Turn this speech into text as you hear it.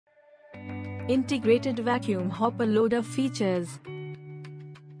Integrated vacuum hopper loader features.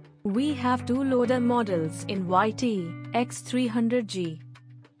 We have two loader models in YT, X300G.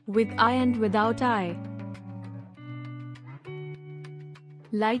 With I and without I.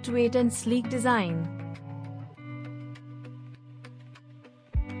 Lightweight and sleek design.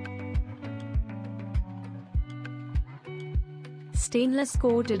 Stainless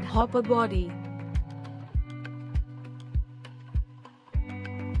coated hopper body.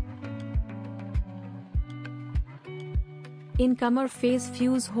 Incomer phase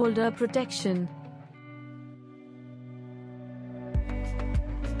fuse holder protection.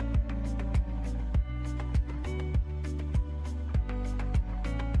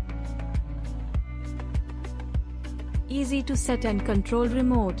 Easy to set and control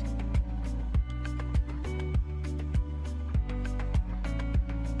remote.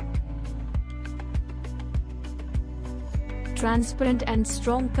 Transparent and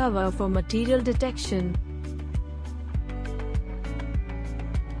strong cover for material detection.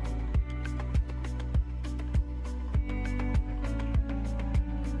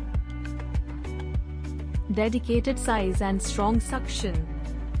 Dedicated size and strong suction.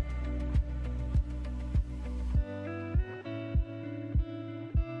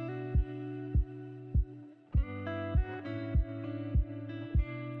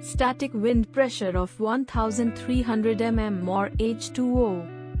 Static wind pressure of 1300 mm or H2O.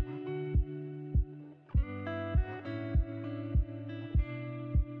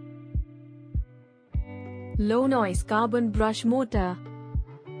 Low noise carbon brush motor.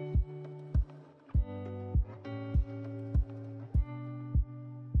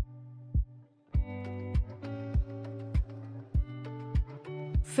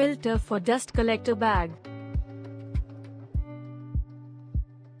 Filter for dust collector bag.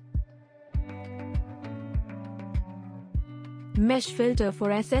 Mesh filter for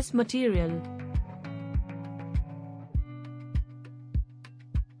SS material.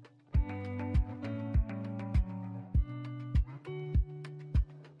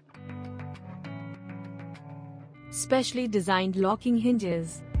 Specially designed locking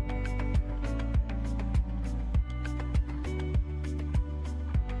hinges.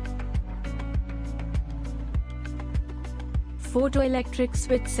 Photoelectric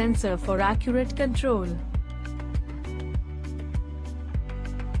switch sensor for accurate control.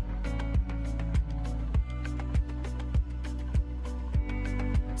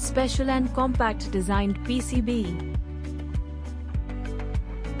 Special and compact designed PCB.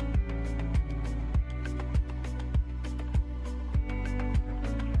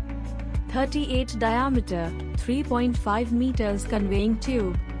 .38 diameter, 3.5 meters conveying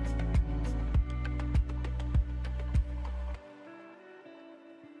tube.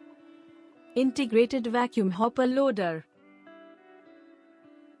 Integrated vacuum hopper loader.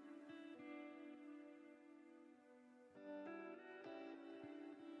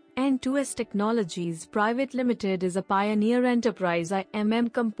 N2S Technologies Private Limited is a pioneer enterprise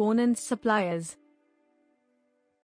IMM components suppliers.